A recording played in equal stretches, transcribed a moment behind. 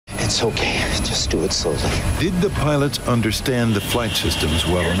It's okay. Just do it slowly. Did the pilots understand the flight systems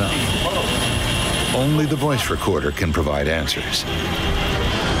well enough? Only the voice recorder can provide answers.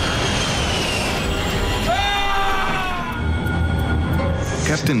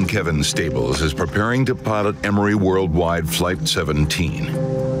 Captain Kevin Stables is preparing to pilot Emory Worldwide Flight 17.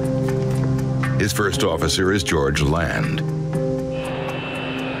 His first officer is George Land.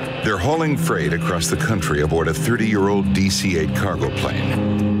 They're hauling freight across the country aboard a 30-year-old DC-8 cargo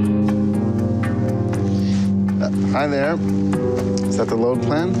plane. Hi there. Is that the load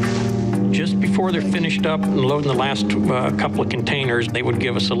plan? Just before they're finished up and loading the last couple of containers, they would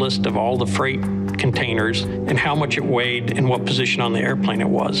give us a list of all the freight containers and how much it weighed and what position on the airplane it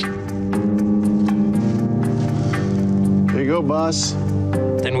was. There you go, boss.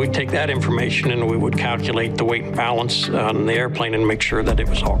 Then we'd take that information and we would calculate the weight and balance on the airplane and make sure that it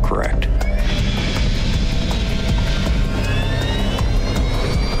was all correct.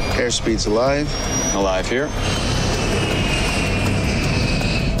 Airspeed's alive. Alive here.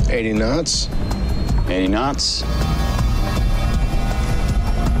 80 knots. 80 knots.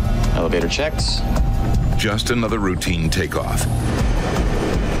 Elevator checks. Just another routine takeoff.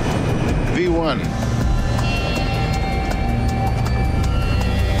 V1.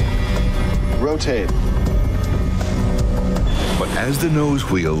 Rotate. But as the nose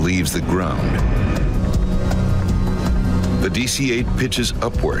wheel leaves the ground, the DC-8 pitches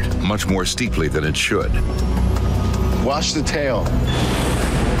upward much more steeply than it should. Watch the tail.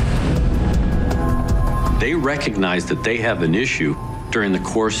 They recognize that they have an issue during the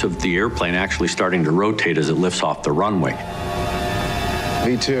course of the airplane actually starting to rotate as it lifts off the runway.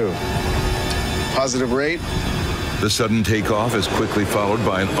 V2. Positive rate. The sudden takeoff is quickly followed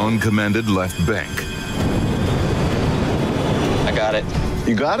by an uncommanded left bank. I got it.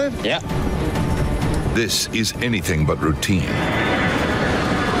 You got it? Yeah. This is anything but routine.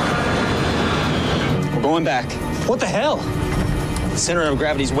 We're going back. What the hell? The center of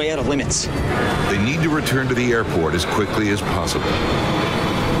gravity's way out of limits. They need to return to the airport as quickly as possible.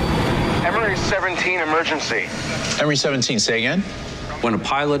 Emory 17 emergency. Emory 17, say again? When a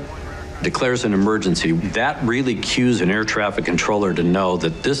pilot declares an emergency, that really cues an air traffic controller to know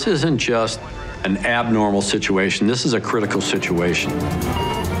that this isn't just an abnormal situation, this is a critical situation.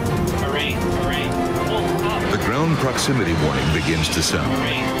 The ground proximity warning begins to sound.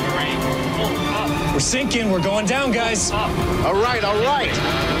 We're sinking, we're going down, guys. All right, all right.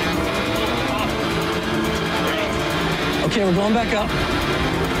 Okay, we're going back up.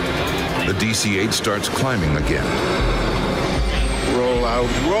 The DC-8 starts climbing again. Roll out,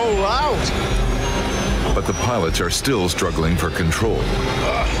 roll out. But the pilots are still struggling for control.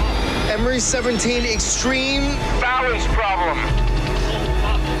 Emory 17, extreme Balance problem.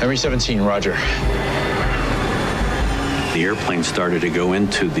 Emory 17, roger. The airplane started to go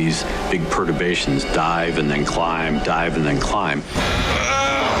into these big perturbations, dive and then climb, dive and then climb.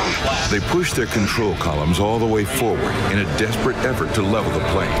 They push their control columns all the way forward in a desperate effort to level the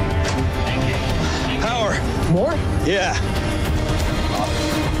plane. Power. More? Yeah.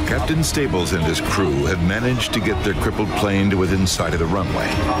 Captain Stables and his crew have managed to get their crippled plane to within sight of the runway.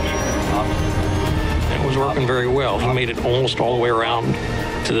 It was working very well. He made it almost all the way around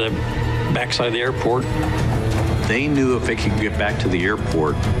to the backside of the airport. They knew if they could get back to the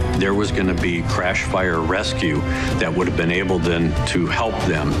airport, there was going to be crash fire rescue that would have been able then to help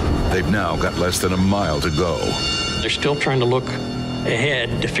them. They've now got less than a mile to go. They're still trying to look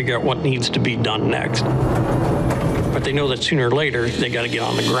ahead to figure out what needs to be done next. But they know that sooner or later, they got to get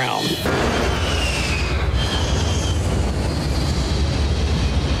on the ground.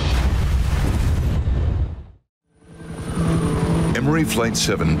 Emory Flight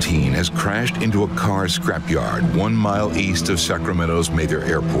 17 has crashed into a car scrapyard 1 mile east of Sacramento's Meteor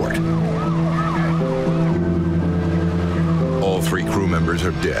Airport. All 3 crew members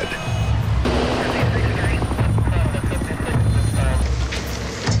are dead.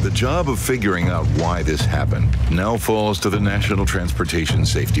 The job of figuring out why this happened now falls to the National Transportation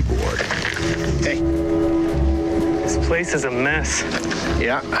Safety Board. Hey. This place is a mess.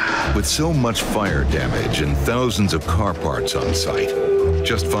 Yeah. With so much fire damage and thousands of car parts on site,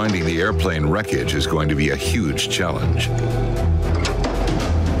 just finding the airplane wreckage is going to be a huge challenge.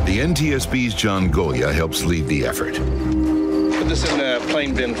 The NTSB's John Golia helps lead the effort. Put this in the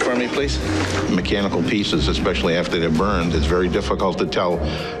plane bin for me, please. Mechanical pieces, especially after they're burned, it's very difficult to tell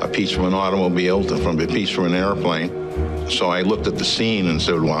a piece from an automobile from a piece from an airplane. So I looked at the scene and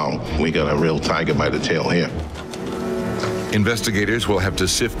said, wow, we got a real tiger by the tail here. Investigators will have to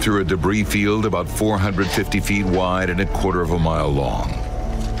sift through a debris field about 450 feet wide and 1/4 of a mile long.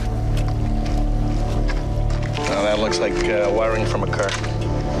 Now that looks like wiring from a car.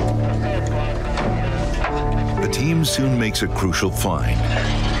 team soon makes a crucial find.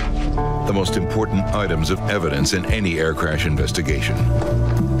 The most important items of evidence in any air crash investigation.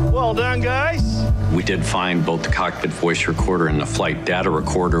 Well done, guys. We did find both the cockpit voice recorder and the flight data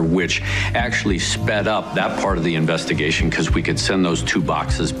recorder, which actually sped up that part of the investigation because we could send those 2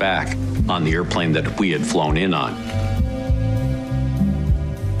 boxes back on the airplane that we had flown in on.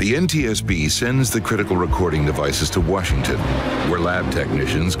 The NTSB sends the critical recording devices to Washington, where lab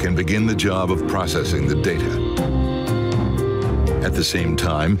technicians can begin the job of processing the data. At the same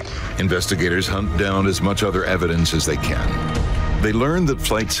time, investigators hunt down as much other evidence as they can. They learn that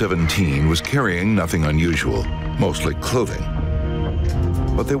Flight 17 was carrying nothing unusual, mostly clothing.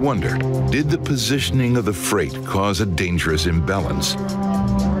 But they wonder, did the positioning of the freight cause a dangerous imbalance?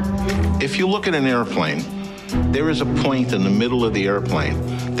 If you look at an airplane, there is a point in the middle of the airplane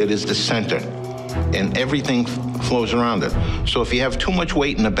that is the center, and everything flows around it. So if you have too much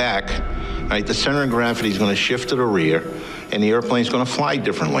weight in the back, right, the center of gravity is going to shift to the rear, and the airplane is going to fly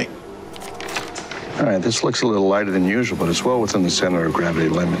differently. All right, this looks a little lighter than usual, but it's well within the center of gravity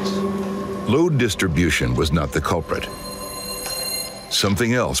limits. Load distribution was not the culprit.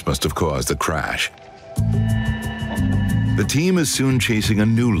 Something else must have caused the crash. The team is soon chasing a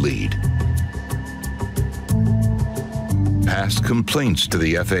new lead. Past complaints to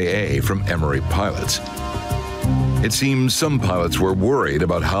the FAA from Emory pilots. It seems some pilots were worried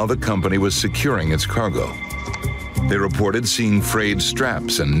about how the company was securing its cargo. They reported seeing frayed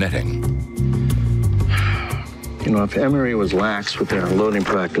straps and netting. You know, if Emory was lax with their loading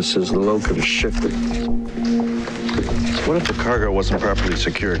practices, the load could have shifted. What if the cargo wasn't properly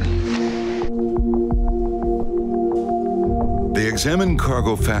secured? They examined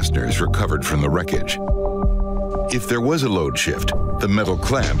cargo fasteners recovered from the wreckage. If there was a load shift, the metal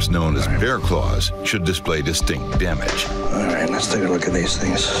clamps known as bear claws should display distinct damage. All right, let's take a look at these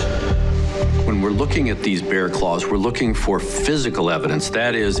things. When we're looking at these bear claws, we're looking for physical evidence.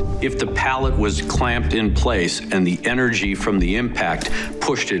 That is, if the pallet was clamped in place and the energy from the impact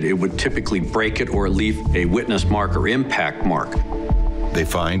pushed it, it would typically break it or leave a witness mark or impact mark. They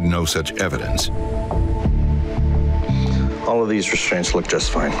find no such evidence. All of these restraints look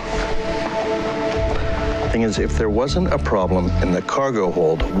just fine. Thing is, if there wasn't a problem in the cargo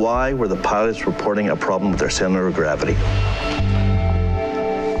hold, why were the pilots reporting a problem with their center of gravity?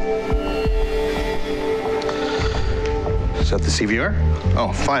 Is that the CVR?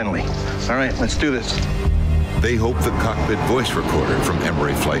 Oh, finally. All right, let's do this. They hope the cockpit voice recorder from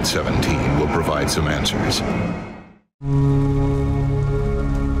Emory Flight 17 will provide some answers.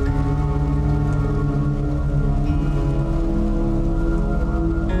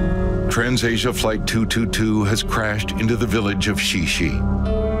 TransAsia Flight 222 has crashed into the village of Shishi,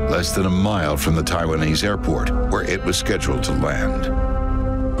 less than a mile from the Taiwanese airport where it was scheduled to land.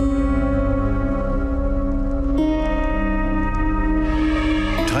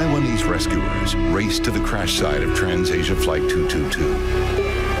 Taiwanese rescuers race to the crash site of TransAsia Flight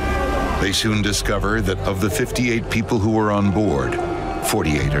 222. They soon discover that of the 58 people who were on board,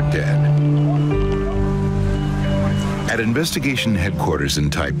 48 are dead. At investigation headquarters in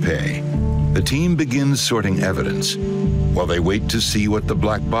Taipei, the team begins sorting evidence while they wait to see what the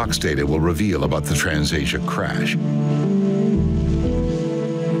black box data will reveal about the TransAsia crash.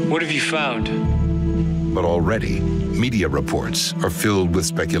 What have you found? But already, media reports are filled with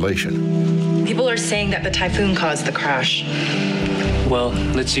speculation. People are saying that the typhoon caused the crash. Well,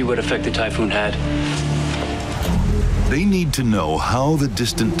 let's see what effect the typhoon had. They need to know how the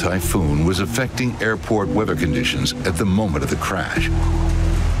distant typhoon was affecting airport weather conditions at the moment of the crash.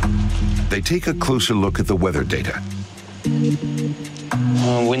 They take a closer look at the weather data.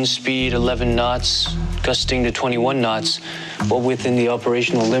 Wind speed 11 knots, gusting to 21 knots, well within the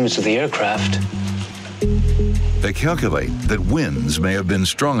operational limits of the aircraft. They calculate that winds may have been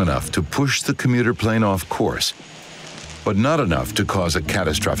strong enough to push the commuter plane off course, but not enough to cause a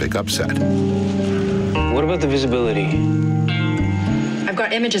catastrophic upset. What about the visibility? I've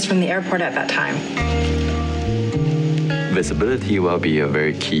got images from the airport at that time. Visibility will be a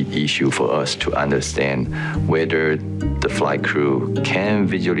very key issue for us to understand whether the flight crew can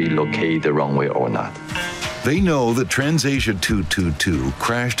visually locate the runway or not. They know that TransAsia 222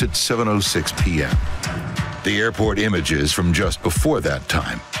 crashed at 7:06 p.m. The airport images from just before that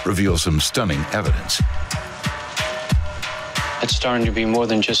time reveal some stunning evidence. That's starting to be more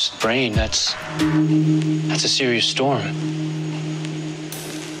than just rain. That's a serious storm.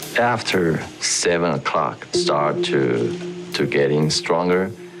 After 7 o'clock, start to getting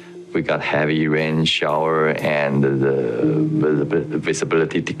stronger. We got heavy rain shower and the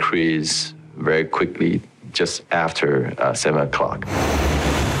visibility decreased very quickly just after 7 o'clock.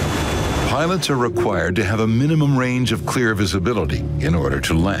 pilots are required to have a minimum range of clear visibility in order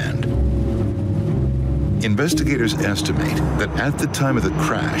to land. Investigators estimate that at the time of the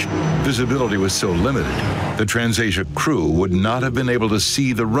crash, visibility was so limited, the TransAsia crew would not have been able to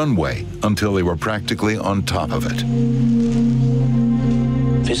see the runway until they were practically on top of it.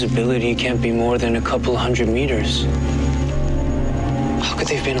 Visibility can't be more than a couple hundred meters. How could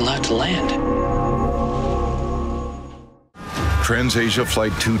they have been allowed to land? TransAsia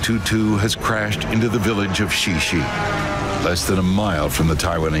Flight 222 has crashed into the village of Shishi, less than a mile from the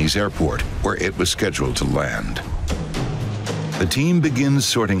Taiwanese airport where it was scheduled to land. The team begins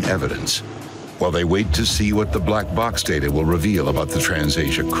sorting evidence while they wait to see what the black box data will reveal about the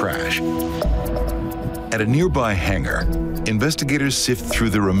TransAsia crash. At a nearby hangar, investigators sift through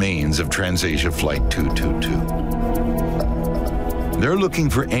the remains of TransAsia Flight 222. They're looking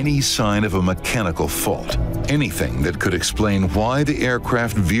for any sign of a mechanical fault, anything that could explain why the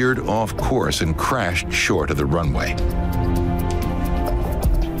aircraft veered off course and crashed short of the runway.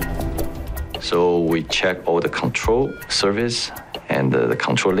 So we check all the control service and the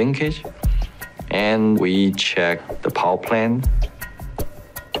control linkage, and we check the power plant.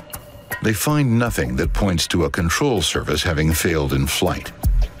 They find nothing that points to a control service having failed in flight.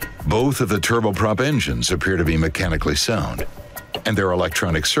 Both of the turboprop engines appear to be mechanically sound, and their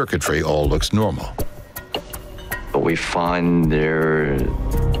electronic circuitry all looks normal. But we find there's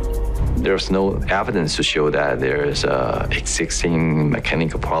no evidence to show that there's a existing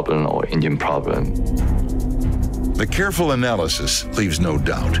mechanical problem or engine problem. The careful analysis leaves no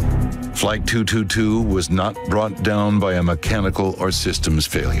doubt. Flight 222 was not brought down by a mechanical or systems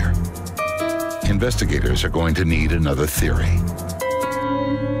failure. Investigators are going to need another theory.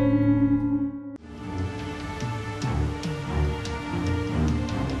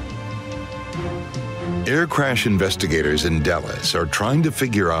 Air crash investigators in Dallas are trying to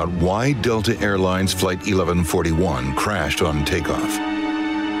figure out why Delta Airlines Flight 1141 crashed on takeoff.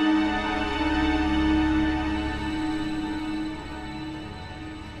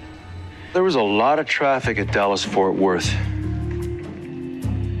 There was a lot of traffic at Dallas-Fort Worth.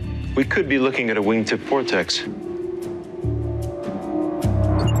 We could be looking at a wingtip vortex.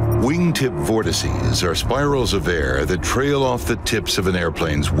 Wingtip vortices are spirals of air that trail off the tips of an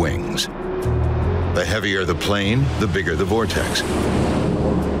airplane's wings. The heavier the plane, the bigger the vortex.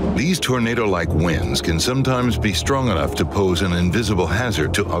 These tornado-like winds can sometimes be strong enough to pose an invisible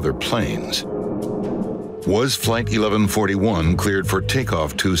hazard to other planes. Was Flight 1141 cleared for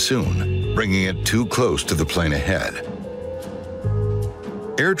takeoff too soon, bringing it too close to the plane ahead?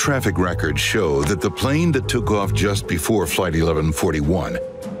 Air traffic records show that the plane that took off just before Flight 1141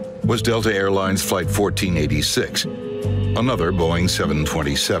 was Delta Airlines Flight 1486, another Boeing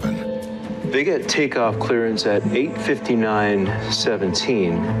 727. They get takeoff clearance at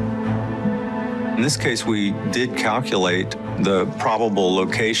 8:59:17. In this case, we did calculate the probable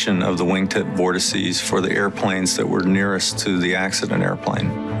location of the wingtip vortices for the airplanes that were nearest to the accident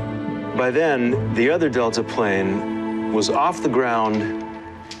airplane. By then, the other Delta plane was off the ground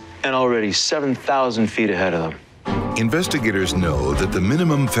and already 7,000 feet ahead of them. Investigators know that the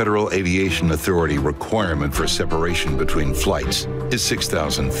minimum Federal Aviation Authority requirement for separation between flights is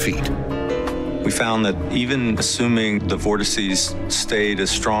 6,000 feet. We found that even assuming the vortices stayed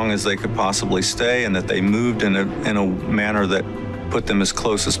as strong as they could possibly stay and that they moved in a manner that put them as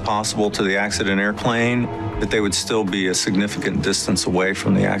close as possible to the accident airplane, that they would still be a significant distance away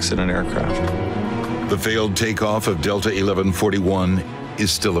from the accident aircraft. The failed takeoff of Delta 1141 is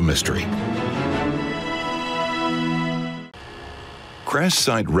still a mystery. Crash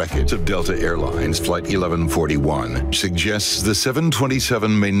site wreckage of Delta Airlines Flight 1141 suggests the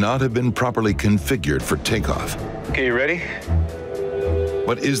 727 may not have been properly configured for takeoff. Okay, you ready?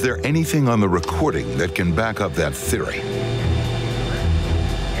 But is there anything on the recording that can back up that theory?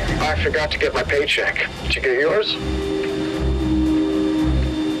 I forgot to get my paycheck. Did you get yours?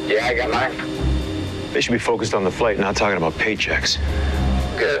 Yeah, I got mine. They should be focused on the flight, not talking about paychecks.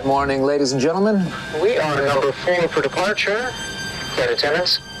 Good Morning, ladies and gentlemen. We are number 4 for departure. Flight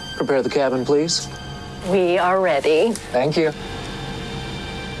attendants. Prepare the cabin, please. We are ready. Thank you.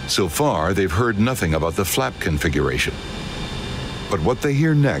 So far, they've heard nothing about the flap configuration. But what they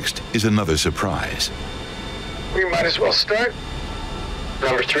hear next is another surprise. We might as well start.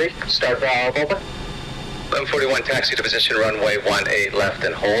 Number 3, start valve open. 1141 taxi to position runway 18 left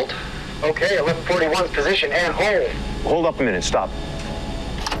and hold. Okay, 1141's position and hold. Hold up a minute, stop.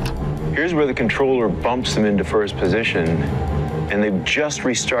 Here's where the controller bumps them into first position, and they've just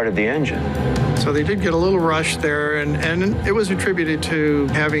restarted the engine. So they did get a little rush there, and it was attributed to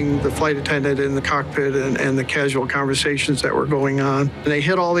having the flight attendant in the cockpit and the casual conversations that were going on. And they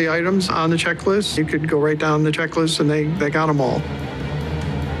hit all the items on the checklist. You could go right down the checklist, and they got them all.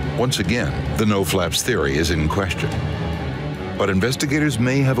 Once again, the no-flaps theory is in question. But investigators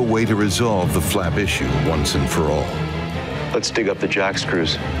may have a way to resolve the flap issue once and for all. Let's dig up the jack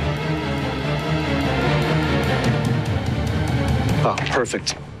screws. Oh,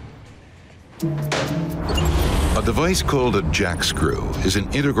 perfect. A device called a jack screw is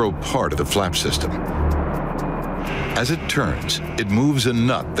an integral part of the flap system. As it turns, it moves a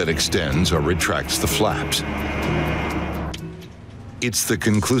nut that extends or retracts the flaps. It's the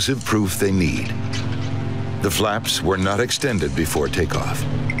conclusive proof they need. The flaps were not extended before takeoff.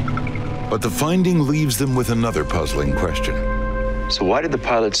 But the finding leaves them with another puzzling question. So why did the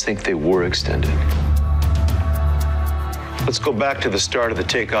pilots think they were extended? Let's go back to the start of the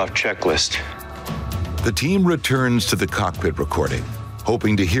takeoff checklist. The team returns to the cockpit recording,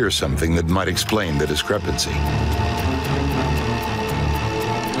 hoping to hear something that might explain the discrepancy.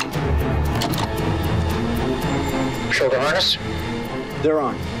 Shoulder harness? They're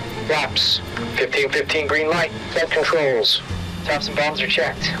on. Flaps. 1515 green light. Flight controls. Tops and bombs are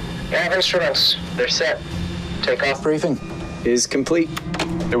checked. Nav instruments. They're set. Takeoff briefing is complete.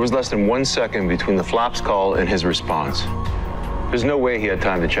 There was less than 1 second between the flaps call and his response. There's no way he had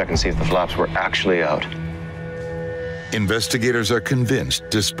time to check and see if the flaps were actually out. Investigators are convinced,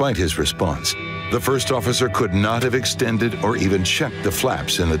 despite his response, the first officer could not have extended or even checked the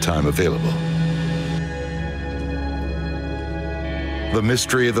flaps in the time available. The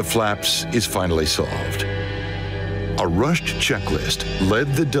mystery of the flaps is finally solved. A rushed checklist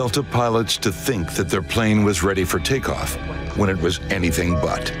led the Delta pilots to think that their plane was ready for takeoff when it was anything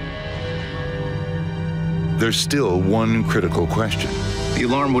but. There's still one critical question. The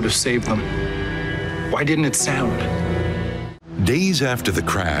alarm would have saved them. Why didn't it sound? Days after the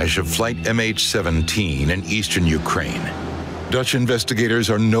crash of Flight MH17 in eastern Ukraine, Dutch investigators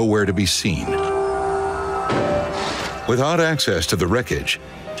are nowhere to be seen. Without access to the wreckage,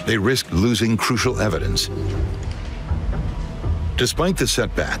 they risked losing crucial evidence. Despite the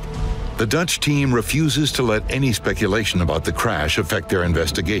setback, the Dutch team refuses to let any speculation about the crash affect their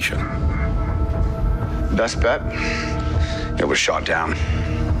investigation. Best bet? It was shot down.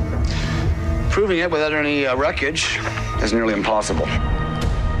 Proving it without any wreckage is nearly impossible.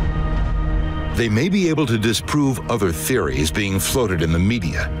 They may be able to disprove other theories being floated in the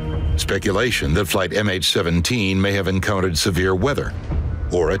media. Speculation that Flight MH17 may have encountered severe weather,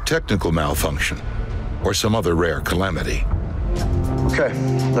 or a technical malfunction, or some other rare calamity. Okay,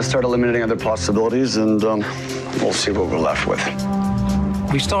 let's start eliminating other possibilities, and we'll see what we're left with.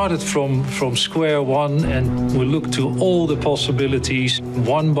 We started from square one, and we looked to all the possibilities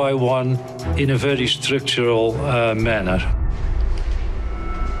one by one in a very structural manner.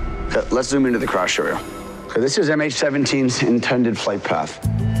 Okay, let's zoom into the crash area. Okay, this is MH17's intended flight path.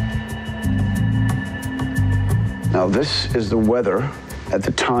 Now, this is the weather at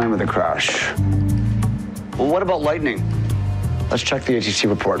the time of the crash. Well, what about lightning? Let's check the ATC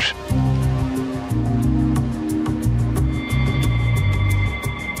reports.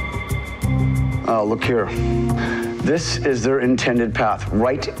 Look here. This is their intended path,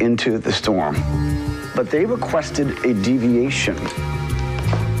 right into the storm. But they requested a deviation.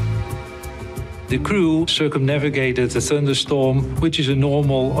 The crew circumnavigated the thunderstorm, which is a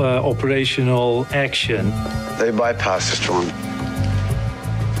normal operational action. They bypassed the storm.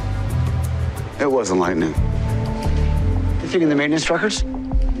 It wasn't lightning. You thinking the maintenance records?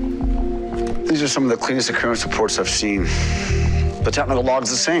 These are some of the cleanest occurrence reports I've seen. The technical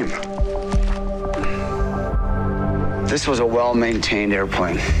log's the same. This was a well-maintained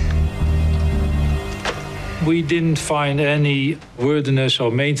airplane. We didn't find any worthiness or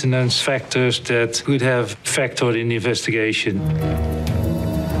maintenance factors that could have factored in the investigation.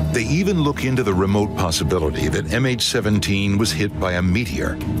 They even look into the remote possibility that MH17 was hit by a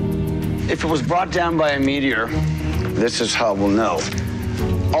meteor. If it was brought down by a meteor, this is how we'll know.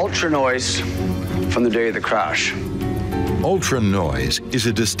 Ultra noise from the day of the crash. Ultra noise is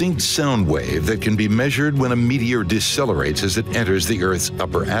a distinct sound wave that can be measured when a meteor decelerates as it enters the Earth's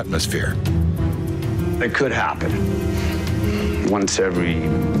upper atmosphere. It could happen. Once every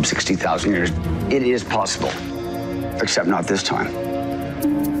 60,000 years. It is possible, except not this time.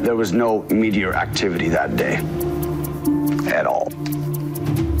 There was no meteor activity that day at all.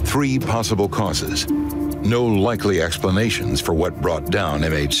 3 possible causes. No likely explanations for what brought down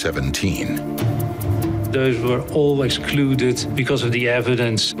MH17. Those were all excluded because of the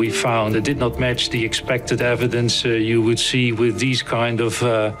evidence we found. It did not match the expected evidence you would see with these kind of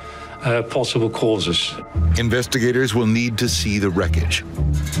possible causes. Investigators will need to see the wreckage.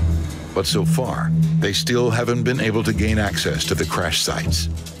 But so far, they still haven't been able to gain access to the crash sites.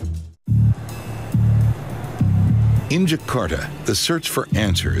 In Jakarta, the search for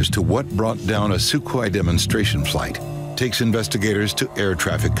answers to what brought down a Sukhoi demonstration flight takes investigators to air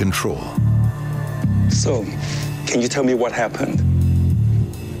traffic control. So, can you tell me what happened?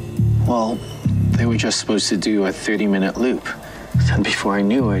 Well, they were just supposed to do a 30-minute loop. And before I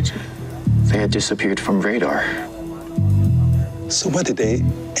knew it, they had disappeared from radar. So why did they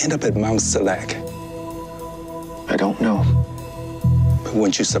end up at Mount Salak? I don't know. But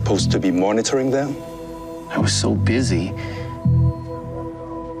weren't you supposed to be monitoring them? I was so busy,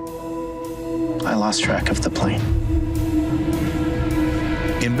 I lost track of the plane.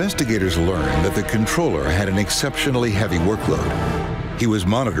 Investigators learned that the controller had an exceptionally heavy workload. He was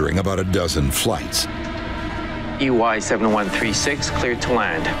monitoring about a dozen flights. EY 7136, cleared to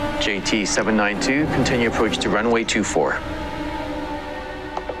land. JT 792, continue approach to runway 24.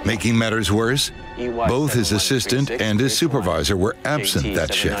 Making matters worse, both his assistant and his supervisor were absent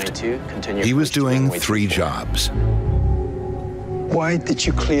that shift. He was doing 3 jobs. Why did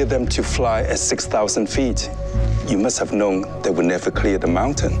you clear them to fly at 6,000 feet? You must have known they would never clear the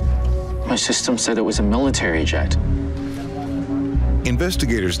mountain. My system said it was a military jet.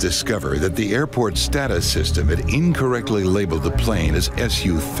 Investigators discover that the airport status system had incorrectly labeled the plane as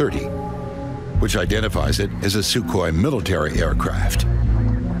Su-30, which identifies it as a Sukhoi military aircraft.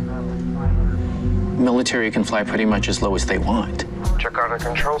 Military can fly pretty much as low as they want. Jakarta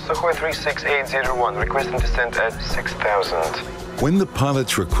Control, Sukhoi 36801, requesting descent at 6,000. When the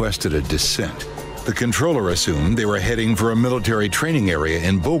pilots requested a descent, the controller assumed they were heading for a military training area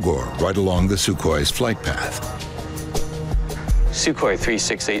in Bogor, right along the Sukhoi's flight path. Sukhoi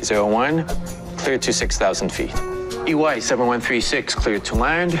 36801, cleared to 6,000 feet. EY 7136, cleared to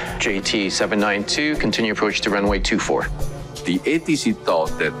land. JT 792, continue approach to runway 24. The ATC thought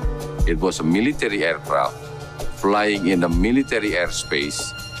that it was a military aircraft flying in a military airspace,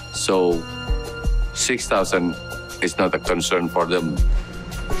 so 6,000 is not a concern for them.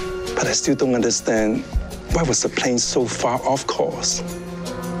 But I still don't understand, why was the plane so far off course?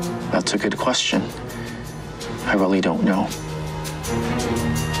 That's a good question. I really don't know.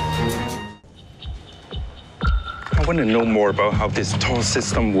 I want to know more about how this TOR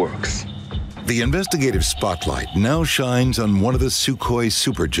system works. The investigative spotlight now shines on one of the Sukhoi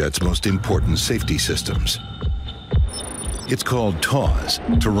Superjet's most important safety systems. It's called TAWS,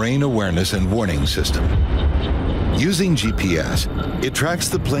 Terrain Awareness and Warning System. Using GPS, it tracks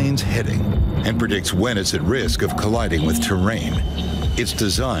the plane's heading and predicts when it's at risk of colliding with terrain. It's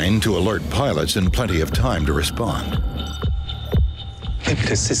designed to alert pilots in plenty of time to respond. Maybe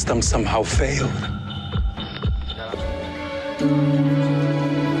the system somehow failed.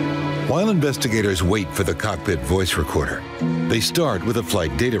 While investigators wait for the cockpit voice recorder, they start with a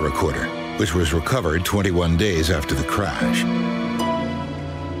flight data recorder, which was recovered 21 days after the crash.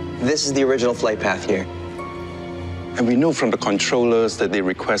 This is the original flight path here. And we know from the controllers that they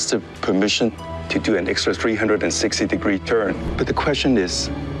requested permission to do an extra 360-degree turn. But the question is,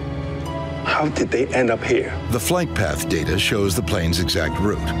 how did they end up here? The flight path data shows the plane's exact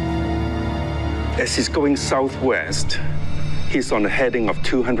route. As he's going southwest, he's on a heading of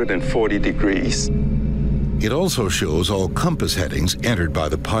 240 degrees. It also shows all compass headings entered by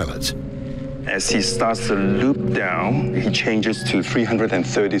the pilots. As he starts to loop down, he changes to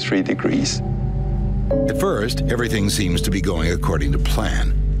 333 degrees. At first, everything seems to be going according to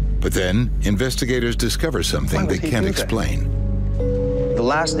plan. But then, investigators discover something they can't explain. The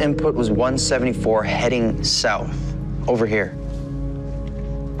last input was 174 heading south, over here,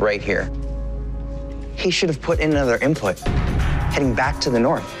 right here. He should have put in another input, heading back to the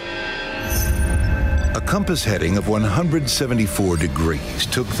north. A compass heading of 174 degrees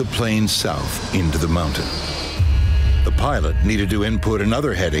took the plane south into the mountain. The pilot needed to input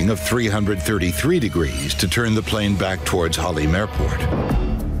another heading of 333 degrees to turn the plane back towards Halim Airport.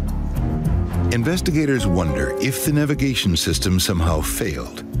 Investigators wonder if the navigation system somehow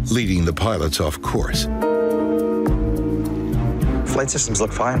failed, leading the pilots off course. Flight systems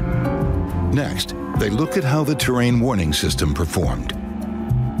look fine. Next, they look at how the terrain warning system performed.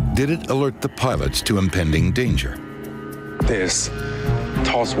 Did it alert the pilots to impending danger? There's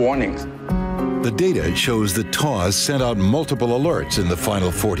TOS warnings. The data shows that TAWS sent out multiple alerts in the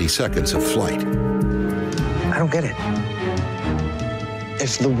final 40 seconds of flight. I don't get it.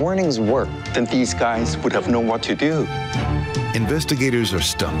 If the warnings work, then these guys would have known what to do. Investigators are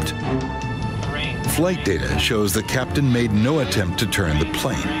stumped. Flight data shows the captain made no attempt to turn the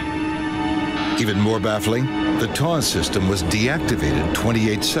plane. Even more baffling, the TAWS system was deactivated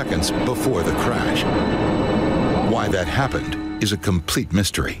 28 seconds before the crash. Why that happened is a complete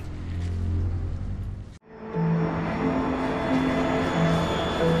mystery.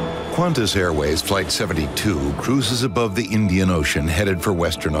 Qantas Airways Flight 72 cruises above the Indian Ocean headed for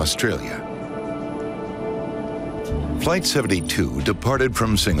Western Australia. Flight 72 departed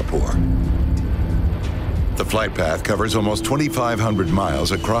from Singapore. The flight path covers almost 2,500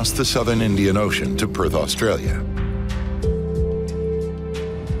 miles across the southern Indian Ocean to Perth, Australia.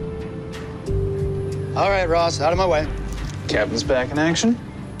 All right, Ross, out of my way. Captain's back in action.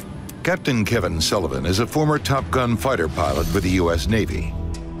 Captain Kevin Sullivan is a former Top Gun fighter pilot with the U.S. Navy.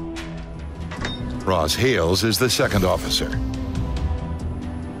 Ross Hales is the second officer.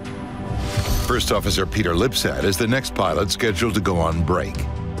 First Officer Peter Lipsat is the next pilot scheduled to go on break.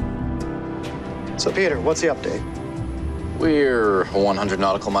 So, Peter, what's the update? We're 100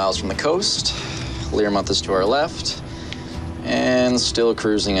 nautical miles from the coast. Learmonth is to our left, and still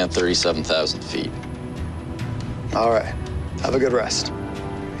cruising at 37,000 feet. All right. Have a good rest.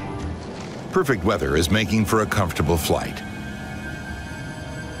 Perfect weather is making for a comfortable flight.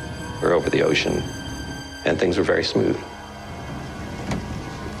 We're over the ocean, and things were very smooth.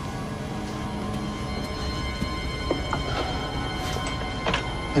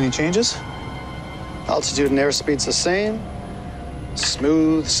 Any changes? Altitude and airspeed's the same.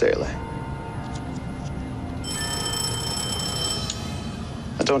 Smooth sailing.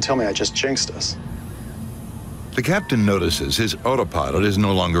 Now don't tell me I just jinxed us. The captain notices his autopilot is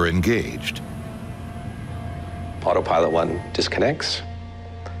no longer engaged. Autopilot 1 disconnects,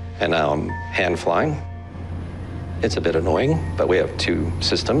 and now I'm hand flying. It's a bit annoying, but we have two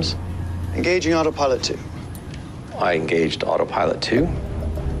systems. Engaging autopilot 2. I engaged autopilot 2,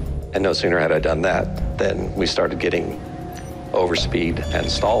 and no sooner had I done that than we started getting overspeed and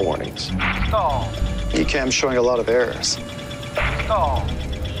stall warnings. Stall. ECAM's showing a lot of errors. Stall.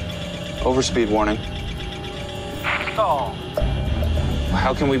 Overspeed warning. Stall.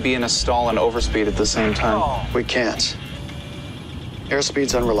 How can we be in a stall and overspeed at the same time? We can't.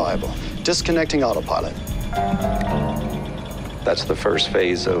 Airspeed's unreliable. Disconnecting autopilot. That's the first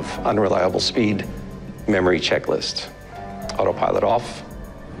phase of unreliable speed memory checklist. Autopilot off.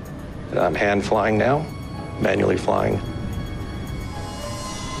 And I'm hand flying now, manually flying.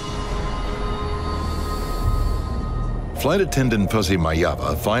 Flight attendant Fuzzy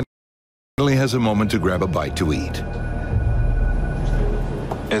Mayava finally has a moment to grab a bite to eat.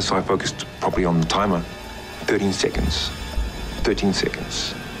 As I focused properly on the timer, 13 seconds. 13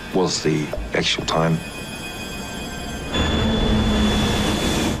 seconds was the actual time.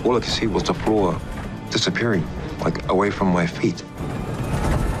 All I could see was the floor disappearing, like away from my feet.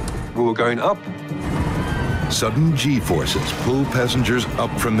 We were going up. Sudden G-forces pull passengers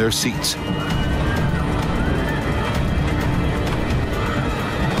up from their seats.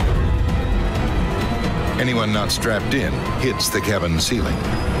 Anyone not strapped in hits the cabin ceiling.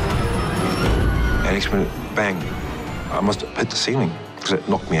 And next minute, bang, I must have hit the ceiling because it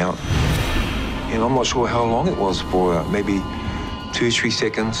knocked me out. And I'm not sure how long it was for, maybe 2, 3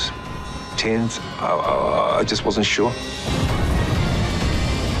 seconds, 10. I just wasn't sure.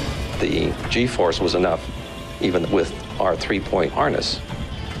 The G-force was enough, even with our 3-point harness,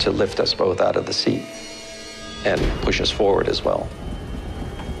 to lift us both out of the seat and push us forward as well.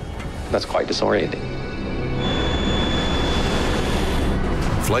 That's quite disorienting.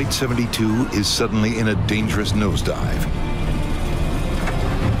 Flight 72 is suddenly in a dangerous nosedive.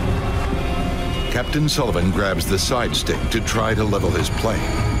 Captain Sullivan grabs the side stick to try to level his plane.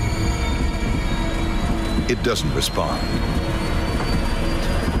 It doesn't respond.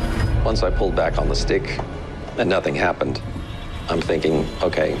 Once I pulled back on the stick and nothing happened, I'm thinking,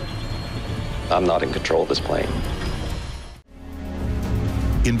 okay, I'm not in control of this plane.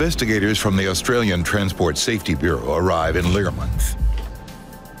 Investigators from the Australian Transport Safety Bureau arrive in Learmonth.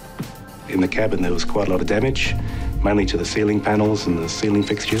 In the cabin, there was quite a lot of damage, mainly to the ceiling panels and the ceiling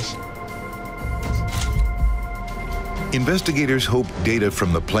fixtures. Investigators hope data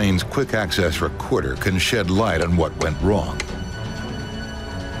from the plane's quick access recorder can shed light on what went wrong.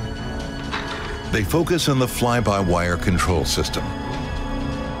 They focus on the fly-by-wire control system.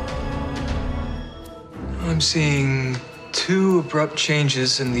 I'm seeing 2 abrupt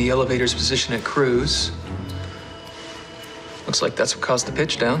changes in the elevator's position at cruise. Looks like that's what caused the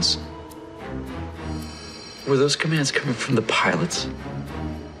pitch downs. Were those commands coming from the pilots?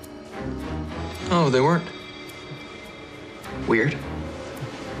 Oh, they weren't. Weird.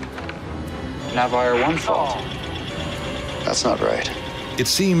 Navire 1 fault. That's not right. It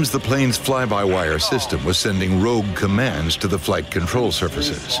seems the plane's fly-by-wire system was sending rogue commands to the flight control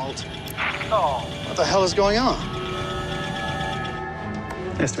surfaces. What the hell is going on?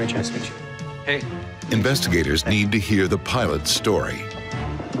 Nice to meet you. Nice to meet you. Hey. Investigators need to hear the pilot's story.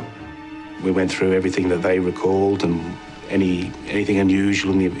 We went through everything that they recalled and anything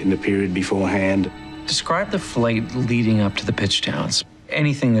unusual in the period beforehand. Describe the flight leading up to the pitch downs.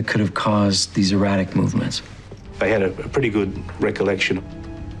 Anything that could have caused these erratic movements. They had a pretty good recollection,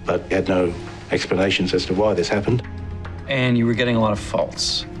 but had no explanations as to why this happened. And you were getting a lot of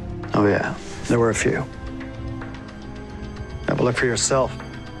faults. Oh, yeah. There were a few. Have a look for yourself.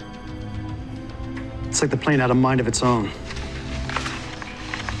 It's like the plane had a mind of its own.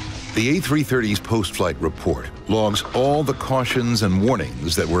 The A330's post-flight report logs all the cautions and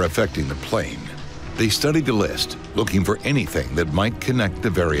warnings that were affecting the plane. They studied the list, looking for anything that might connect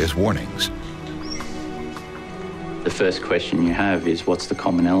the various warnings. The first question you have is, what's the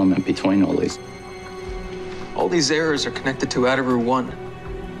common element between all these? All these errors are connected to Overrule 1.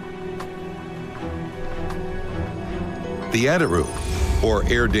 The Overrule, or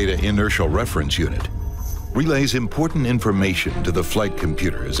Air Data Inertial Reference Unit, relays important information to the flight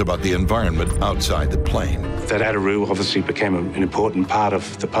computers about the environment outside the plane. That Overrule obviously became an important part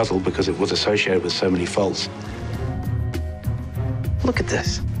of the puzzle because it was associated with so many faults. Look at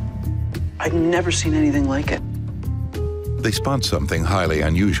this. I've never seen anything like it. They spot something highly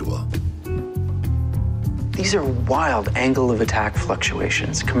unusual. These are wild angle of attack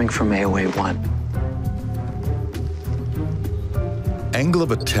fluctuations coming from AOA 1. Angle of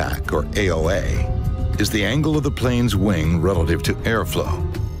attack, or AOA, is the angle of the plane's wing relative to airflow.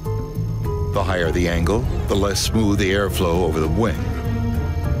 The higher the angle, the less smooth the airflow over the wing.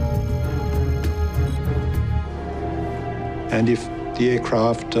 And if the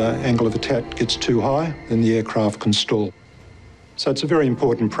aircraft angle of attack gets too high, then the aircraft can stall. So it's a very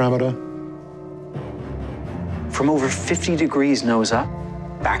important parameter. From over 50 degrees nose up,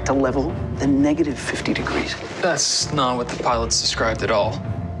 back to level, then negative 50 degrees. That's not what the pilots described at all.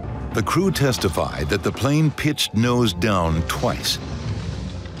 The crew testified that the plane pitched nose down twice.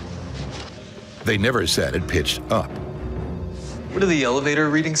 They never said it pitched up. What do the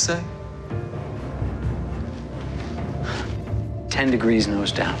elevator readings say? 10 degrees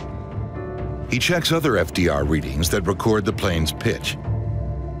nose down. He checks other FDR readings that record the plane's pitch.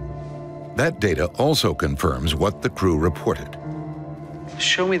 That data also confirms what the crew reported.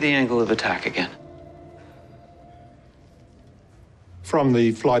 Show me the angle of attack again. From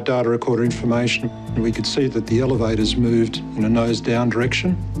the flight data recorder information, we could see that the elevators moved in a nose-down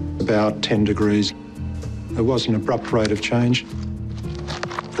direction, about 10 degrees. There was an abrupt rate of change.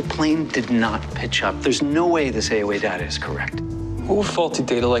 The plane did not pitch up. There's no way this AOA data is correct. What would faulty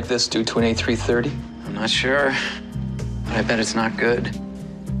data like this do to an A330? I'm not sure, but I bet it's not good.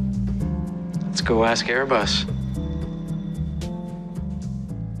 Let's go ask Airbus.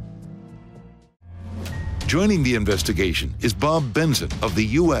 Joining the investigation is Bob Benson of the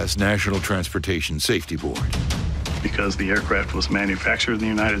U.S. National Transportation Safety Board. Because the aircraft was manufactured in the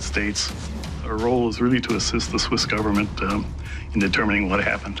United States, our role is really to assist the Swiss government in determining what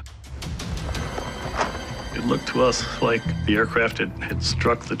happened. It looked to us like the aircraft had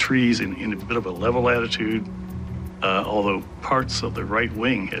struck the trees in a bit of a level attitude, although parts of the right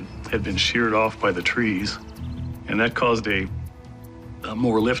wing had been sheared off by the trees, and that caused a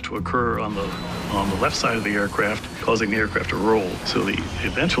more lift to occur on the left side of the aircraft, causing the aircraft to roll. So the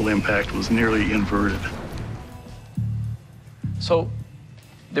eventual impact was nearly inverted. So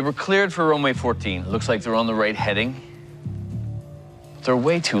they were cleared for runway 14. Looks like they're on the right heading. They're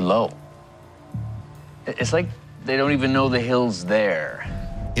way too low. It's like they don't even know the hill's there.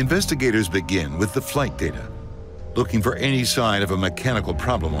 Investigators begin with the flight data, looking for any sign of a mechanical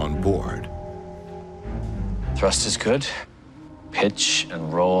problem on board. Thrust is good. Pitch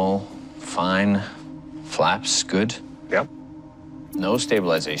and roll, fine. Flaps, good. Yep. No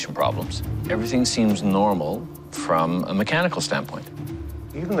stabilization problems. Everything seems normal from a mechanical standpoint.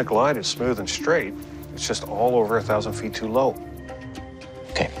 Even the glide is smooth and straight. It's just all over 1,000 feet too low.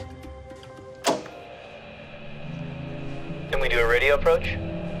 Okay. Can we do a radio approach?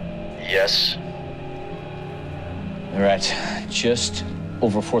 Yes. We're at just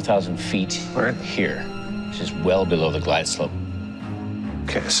over 4,000 feet right here, which is well below the glide slope.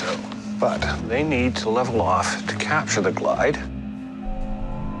 Okay, but they need to level off to capture the glide,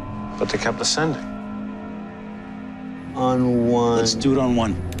 but they kept ascending. On 1. Let's do it on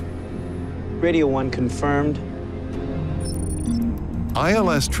 1. Radio 1 confirmed.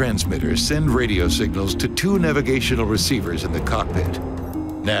 ILS transmitters send radio signals to 2 navigational receivers in the cockpit,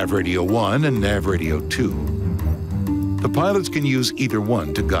 Nav Radio 1 and Nav Radio 2. The pilots can use either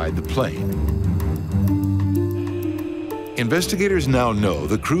one to guide the plane. Investigators now know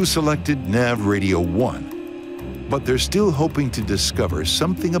the crew selected nav radio 1, but they're still hoping to discover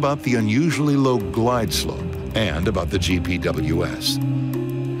something about the unusually low glide slope and about the GPWS.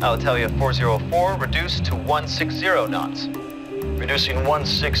 Alitalia 404, reduced to 160 knots. Reducing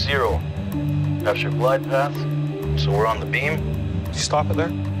 160. Capture glide path, so we're on the beam. Did you stop it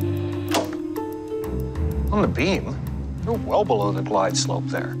there? On the beam? You're well below the glide slope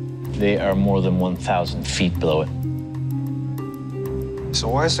there. They are more than 1,000 feet below it. So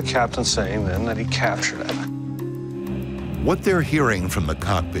why is the captain saying then that he captured it? What they're hearing from the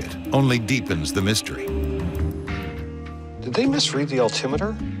cockpit only deepens the mystery. Did they misread the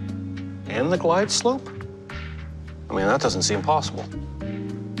altimeter and the glide slope? I mean, that doesn't seem possible.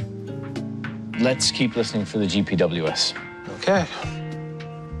 Let's keep listening for the GPWS. Okay.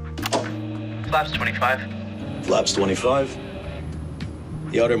 Flaps 25. Flaps 25.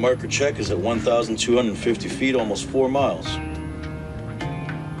 The outer marker check is at 1,250 feet, almost 4 miles.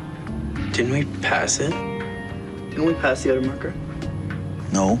 Didn't we pass it? Didn't we pass the outer marker?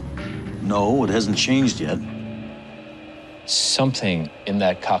 No, it hasn't changed yet. Something in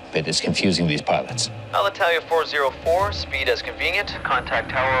that cockpit is confusing these pilots. Alitalia 404, speed as convenient.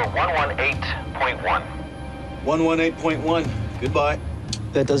 Contact tower 118.1. 118.1. Goodbye.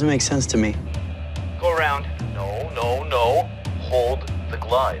 That doesn't make sense to me. Go around. No. Hold the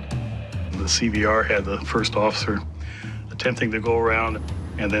glide. The CVR had the first officer attempting to go around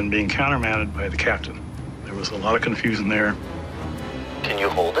and then being countermanded by the captain. There was a lot of confusion there. Can you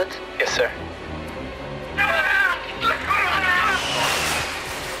hold it? Yes, sir.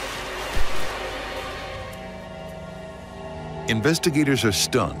 Investigators are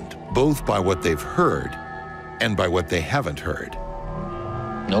stunned, both by what they've heard and by what they haven't heard.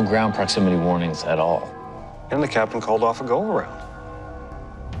 No ground proximity warnings at all. And the captain called off a go-around.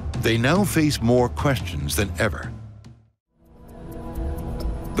 They now face more questions than ever.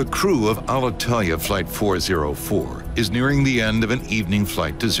 The crew of Alitalia Flight 404 is nearing the end of an evening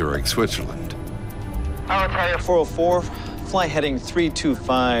flight to Zurich, Switzerland. Alitalia 404, fly heading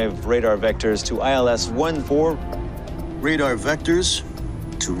 325, radar vectors to ILS 14. Radar vectors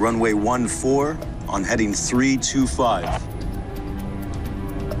to runway 14 on heading 325.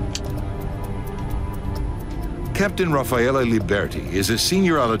 Captain Raffaele Liberti is a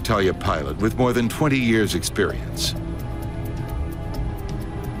senior Alitalia pilot with more than 20 years' experience.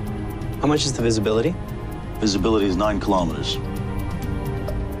 How much is the visibility? Visibility is 9 kilometers.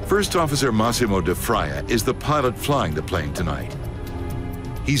 First Officer Massimo De Fraia is the pilot flying the plane tonight.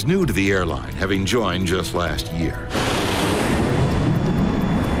 He's new to the airline, having joined just last year.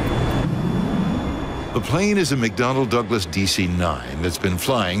 The plane is a McDonnell Douglas DC-9 that's been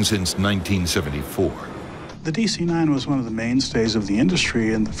flying since 1974. The DC-9 was one of the mainstays of the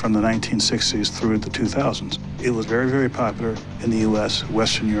industry from the 1960s through the 2000s. It was very, very popular in the US,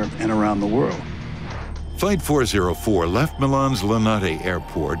 Western Europe, and around the world. Flight 404 left Milan's Linate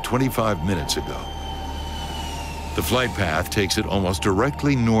Airport 25 minutes ago. The flight path takes it almost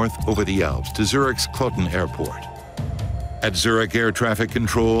directly north over the Alps to Zurich's Kloten Airport. At Zurich Air Traffic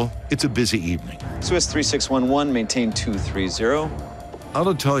Control, it's a busy evening. Swiss 3611, maintain 230.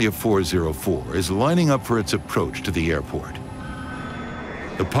 Alitalia 404 is lining up for its approach to the airport.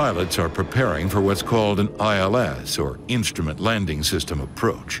 The pilots are preparing for what's called an ILS, or Instrument Landing System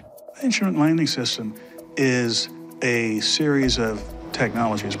approach. The instrument landing system is a series of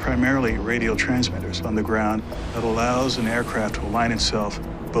technologies, primarily radio transmitters on the ground, that allows an aircraft to align itself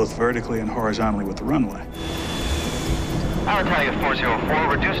both vertically and horizontally with the runway. Alitalia 404,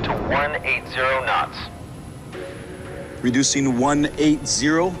 reduced to 180 knots. Reducing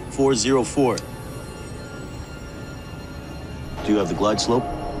 180,404. Do you have the glide slope?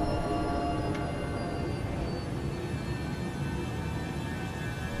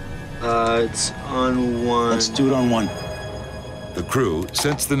 It's on 1. Let's do it on 1. The crew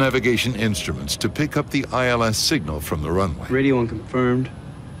sets the navigation instruments to pick up the ILS signal from the runway. Radio unconfirmed.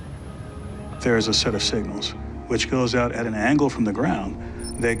 There is a set of signals which goes out at an angle from the ground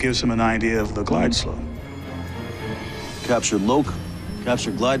that gives them an idea of the glide slope. Captured loc,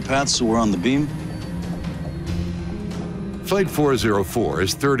 captured glide path, so we're on the beam. Flight 404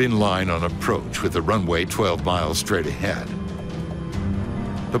 is third in line on approach with the runway 12 miles straight ahead.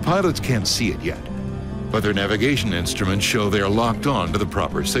 The pilots can't see it yet, but their navigation instruments show they are locked on to the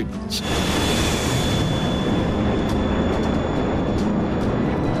proper signals.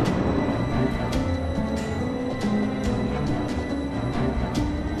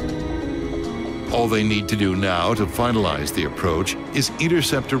 All they need to do now to finalize the approach is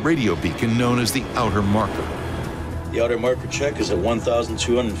intercept a radio beacon known as the outer marker. The outer marker check is at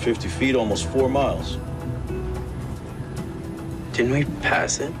 1,250 feet, almost 4 miles. Didn't we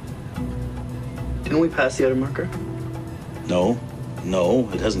pass it? Didn't we pass the outer marker? No,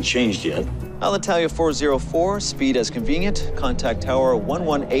 it hasn't changed yet. Alitalia 404, speed as convenient. Contact tower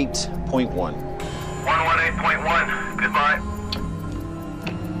 118.1. 118.1, goodbye.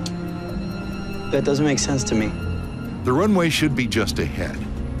 That doesn't make sense to me. The runway should be just ahead,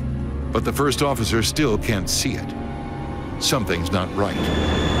 but the first officer still can't see it. Something's not right.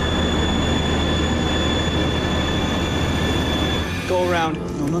 Go around.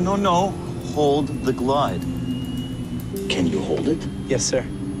 No. Hold the glide. Can you hold it? Yes, sir.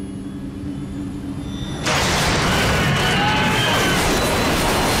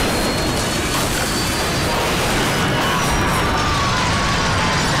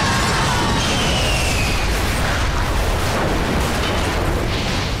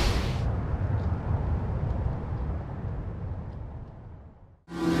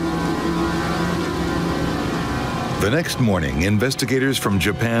 The next morning, investigators from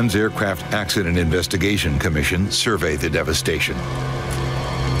Japan's Aircraft Accident Investigation Commission survey the devastation.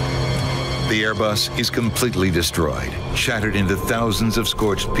 The Airbus is completely destroyed, shattered into thousands of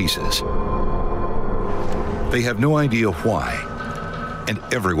scorched pieces. They have no idea why, and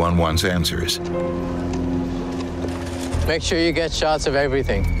everyone wants answers. Make sure you get shots of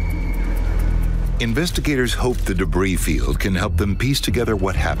everything. Investigators hope the debris field can help them piece together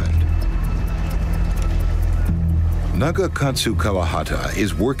what happened. Nagakatsu Kawahata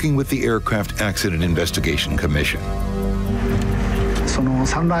is working with the Aircraft Accident Investigation Commission.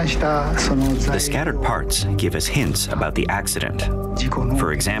 The scattered parts give us hints about the accident.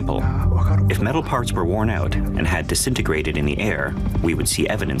 For example, if metal parts were worn out and had disintegrated in the air, we would see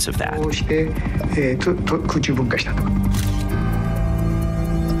evidence of that.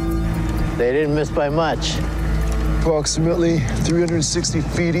 They didn't miss by much. Approximately 360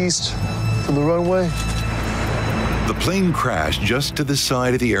 feet east from the runway. The plane crashed just to the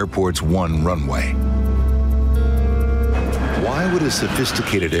side of the airport's one runway. Why would a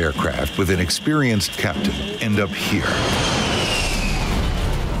sophisticated aircraft with an experienced captain end up here?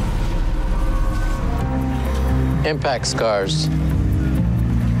 Impact scars.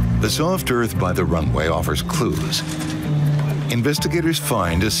 The soft earth by the runway offers clues. Investigators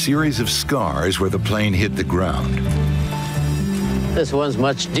find a series of scars where the plane hit the ground. This one's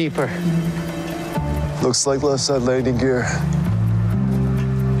much deeper. Looks like left side landing gear.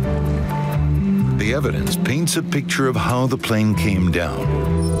 The evidence paints a picture of how the plane came down.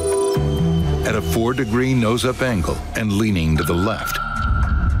 At a 4-degree nose-up angle and leaning to the left.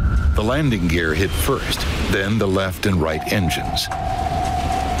 The landing gear hit first, then the left and right engines.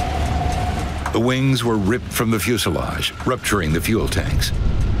 The wings were ripped from the fuselage, rupturing the fuel tanks.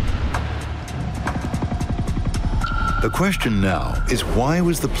 The question now is, why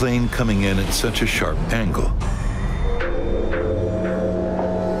was the plane coming in at such a sharp angle?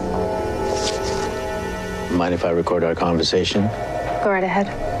 Mind if I record our conversation? Go right ahead.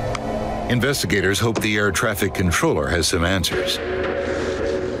 Investigators hope the air traffic controller has some answers.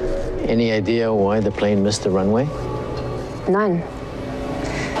 Any idea why the plane missed the runway? None.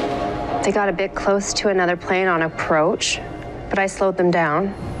 They got a bit close to another plane on approach, but I slowed them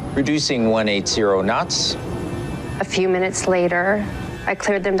down. Reducing 180 knots. A few minutes later, I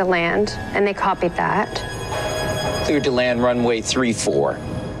cleared them to land, and they copied that. Cleared to land runway 34.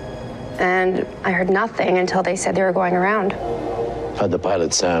 And I heard nothing until they said they were going around. How'd the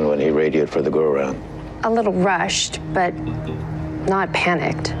pilot sound when he radioed for the go-around? A little rushed, but not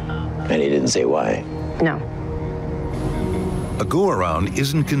panicked. And he didn't say why? No. A go-around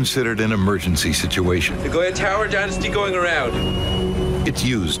isn't considered an emergency situation. The Goya Tower Dynasty going around. It's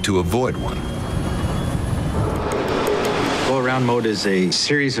used to avoid one. Go-around mode is a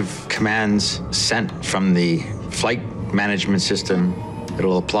series of commands sent from the flight management system.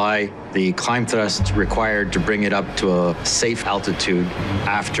 It'll apply the climb thrust required to bring it up to a safe altitude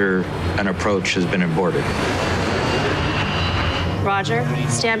after an approach has been aborted. Roger.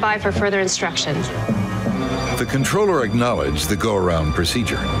 Stand by for further instructions. The controller acknowledged the go-around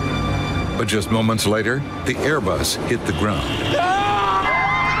procedure. But just moments later, the Airbus hit the ground.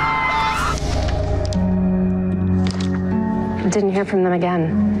 Didn't hear from them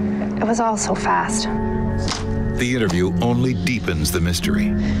again. It was all so fast. The interview only deepens the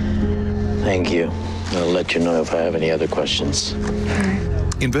mystery. Thank you. I'll let you know if I have any other questions.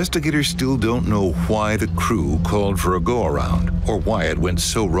 Investigators still don't know why the crew called for a go-around or why it went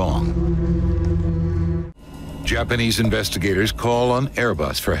so wrong. Japanese investigators call on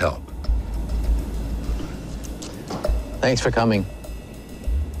Airbus for help. Thanks for coming.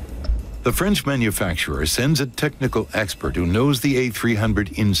 The French manufacturer sends a technical expert who knows the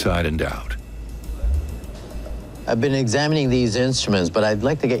A300 inside and out. I've been examining these instruments, but I'd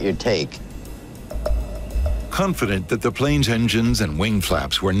like to get your take. Confident that the plane's engines and wing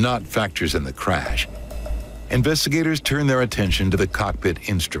flaps were not factors in the crash, investigators turn their attention to the cockpit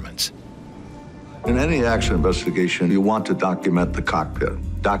instruments. In any accident investigation, you want to document the cockpit.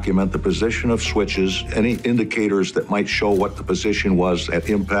 Document the position of switches, any indicators that might show what the position was at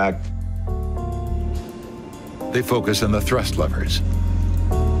impact. They focus on the thrust levers.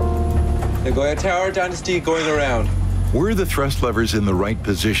 Nagoya Tower, Dynasty going around. Were the thrust levers in the right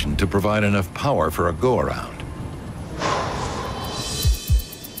position to provide enough power for a go-around?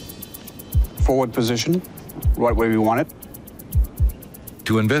 Forward position, right where we want it.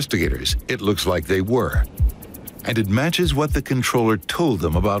 To investigators, it looks like they were. And it matches what the controller told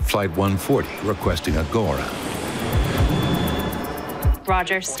them about Flight 140 requesting a go-around.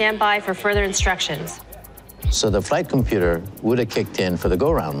 Roger, stand by for further instructions. So the flight computer would have kicked in for the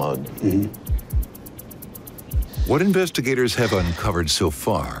go-round mode. What investigators have uncovered so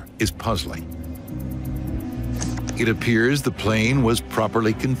far is puzzling. It appears the plane was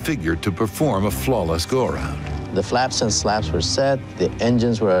properly configured to perform a flawless go-around. The flaps and slaps were set, the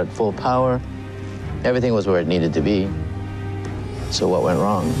engines were at full power, everything was where it needed to be. So what went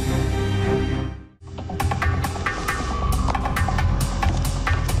wrong?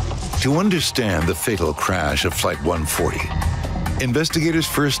 To understand the fatal crash of Flight 140, investigators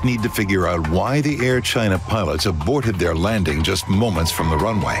first need to figure out why the Air China pilots aborted their landing just moments from the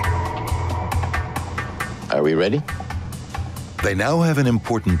runway. Are we ready? They now have an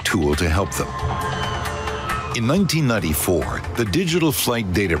important tool to help them. In 1994, the digital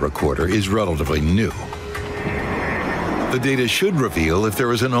flight data recorder is relatively new. The data should reveal if there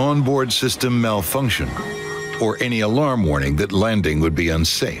was an onboard system malfunction or any alarm warning that landing would be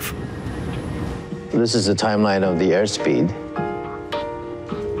unsafe. This is the timeline of the airspeed.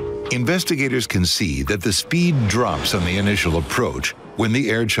 Investigators can see that the speed drops on the initial approach when the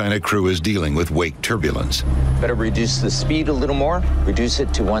Air China crew is dealing with wake turbulence. Better reduce the speed a little more. Reduce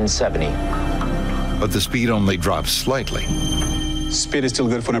it to 170. But the speed only drops slightly. Speed is still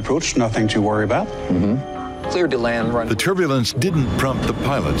good for an approach, nothing to worry about. Clear to land, run. The turbulence didn't prompt the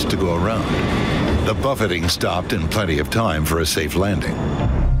pilots to go around. The buffeting stopped in plenty of time for a safe landing.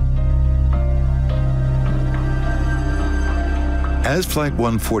 As Flight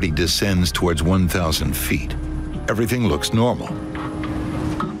 140 descends towards 1,000 feet, everything looks normal.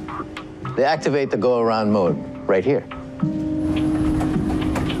 They activate the go-around mode right here.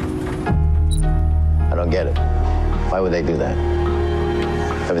 I don't get it. Why would they do that?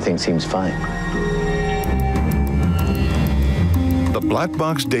 Everything seems fine. The black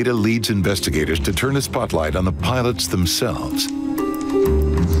box data leads investigators to turn a spotlight on the pilots themselves.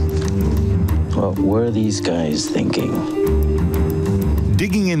 What were these guys thinking?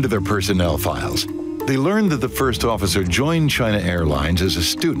 Digging into their personnel files, they learned that the first officer joined China Airlines as a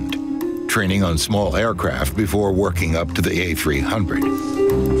student, training on small aircraft before working up to the A300.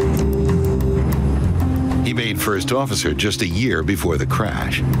 He made first officer just a year before the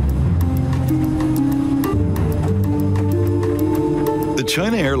crash. The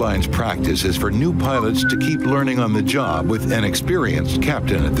China Airlines practice is for new pilots to keep learning on the job with an experienced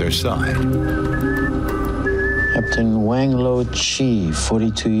captain at their side. Captain Wang Lo Chi,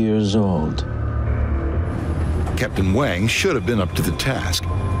 42 years old. Captain Wang should have been up to the task.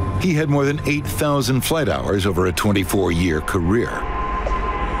 He had more than 8,000 flight hours over a 24-year career.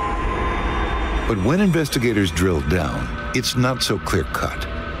 But when investigators drilled down, it's not so clear-cut.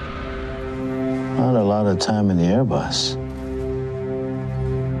 Not a lot of time in the Airbus.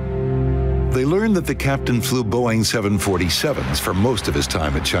 They learned that the captain flew Boeing 747s for most of his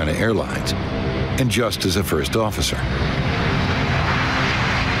time at China Airlines, and just as a first officer.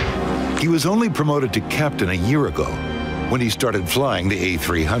 He was only promoted to captain a year ago when he started flying the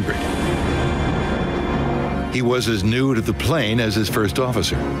A300. He was as new to the plane as his first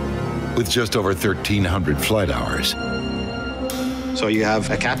officer, with just over 1,300 flight hours. So you have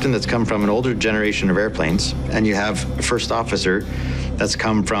a captain that's come from an older generation of airplanes, and you have a first officer that's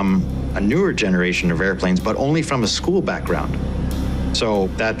come from a newer generation of airplanes, but only from a school background. So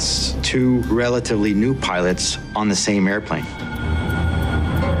that's two relatively new pilots on the same airplane.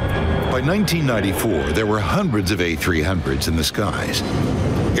 By 1994, there were hundreds of A300s in the skies.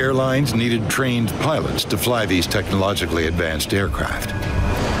 Airlines needed trained pilots to fly these technologically advanced aircraft.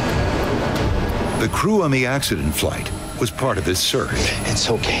 The crew on the accident flight was part of this surge. It's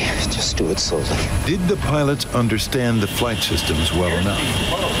okay, just do it slowly. Did the pilots understand the flight systems well enough?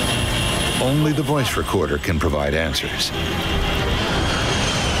 Only the voice recorder can provide answers.